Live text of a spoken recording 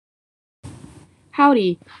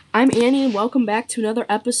Howdy, I'm Annie and welcome back to another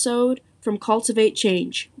episode from Cultivate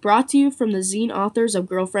Change, brought to you from the zine authors of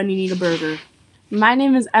Girlfriend You Need a Burger. My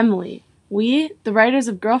name is Emily. We, the writers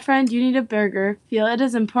of Girlfriend You Need a Burger, feel it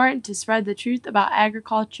is important to spread the truth about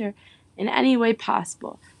agriculture in any way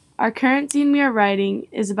possible. Our current zine we are writing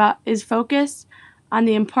is focused on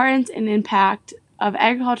the importance and impact of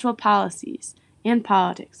agricultural policies and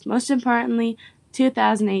politics, most importantly,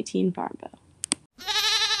 2018 Farm Bill.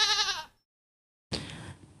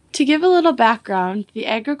 To give a little background, the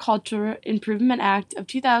Agricultural Improvement Act of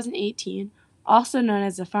 2018, also known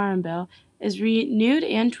as the Farm Bill, is renewed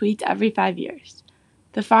and tweaked every 5 years.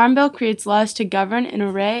 The Farm Bill creates laws to govern an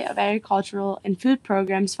array of agricultural and food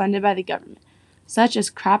programs funded by the government, such as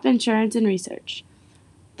crop insurance and research.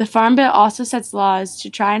 The Farm Bill also sets laws to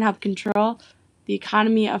try and help control the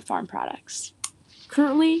economy of farm products.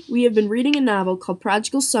 Currently, we have been reading a novel called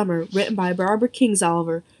Prodigal Summer, written by Barbara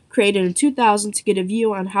Kingsolver, created in 2000 to get a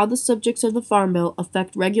view on how the subjects of the Farm Bill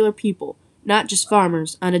affect regular people, not just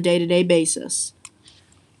farmers, on a day-to-day basis.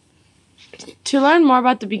 To learn more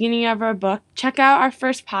about the beginning of our book, check out our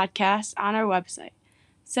first podcast on our website.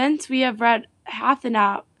 Since then, we have read half the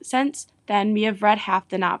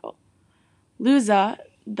novel. Luza,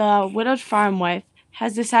 the widowed farm wife,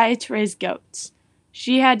 has decided to raise goats.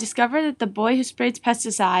 She had discovered that the boy who sprays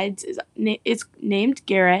pesticides is named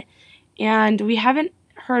Garrett, and we haven't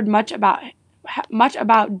heard much about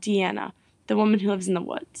Deanna, the woman who lives in the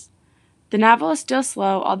woods. The novel is still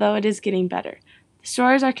slow, although it is getting better. The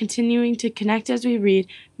stories are continuing to connect as we read,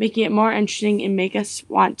 making it more interesting and make us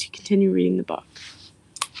want to continue reading the book.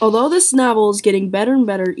 Although this novel is getting better and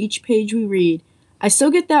better each page we read, I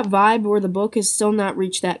still get that vibe where the book has still not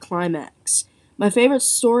reached that climax. My favorite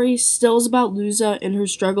story still is about Luza and her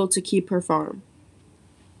struggle to keep her farm.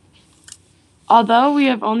 Although we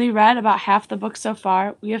have only read about half the book so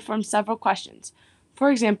far, we have formed several questions. For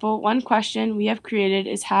example, one question we have created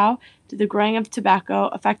is how did the growing of tobacco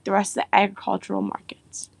affect the rest of the agricultural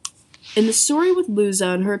markets? In the story with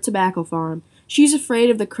Luza and her tobacco farm, she's afraid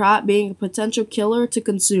of the crop being a potential killer to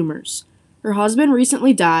consumers. Her husband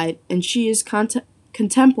recently died, and she is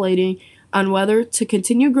contemplating on whether to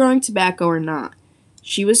continue growing tobacco or not.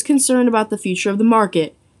 She was concerned about the future of the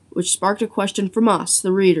market, which sparked a question from us,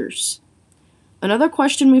 the readers. Another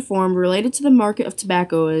question we formed related to the market of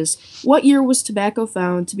tobacco is, what year was tobacco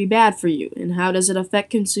found to be bad for you, and how does it affect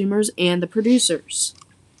consumers and the producers?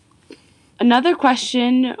 Another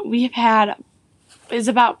question we have had is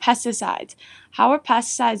about pesticides. How were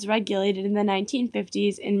pesticides regulated in the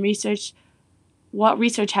 1950s and what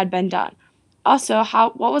research had been done? Also,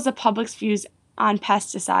 what was the public's views on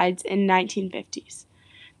pesticides in the 1950s?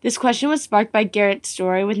 This question was sparked by Garrett's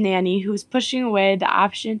story with Nanny, who was pushing away the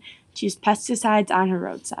option to use pesticides on her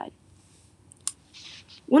roadside.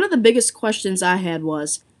 One of the biggest questions I had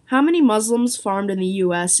was, how many Muslims farmed in the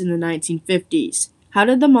U.S. in the 1950s? How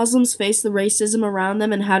did the Muslims face the racism around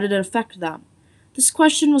them, and how did it affect them? This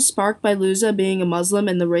question was sparked by Luza being a Muslim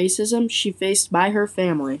and the racism she faced by her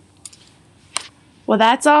family. Well,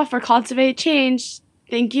 that's all for Cultivate Change.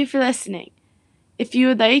 Thank you for listening. If you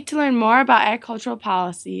would like to learn more about agricultural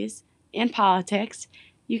policies and politics,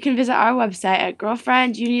 you can visit our website at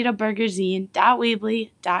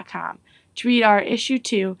girlfriendyouneedaburgerzine.weebly.com to read our Issue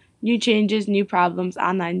 2, New Changes, New Problems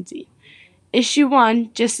online zine. Issue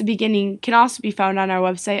 1, just the beginning, can also be found on our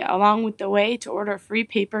website along with the way to order a free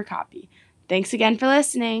paper copy. Thanks again for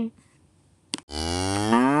listening.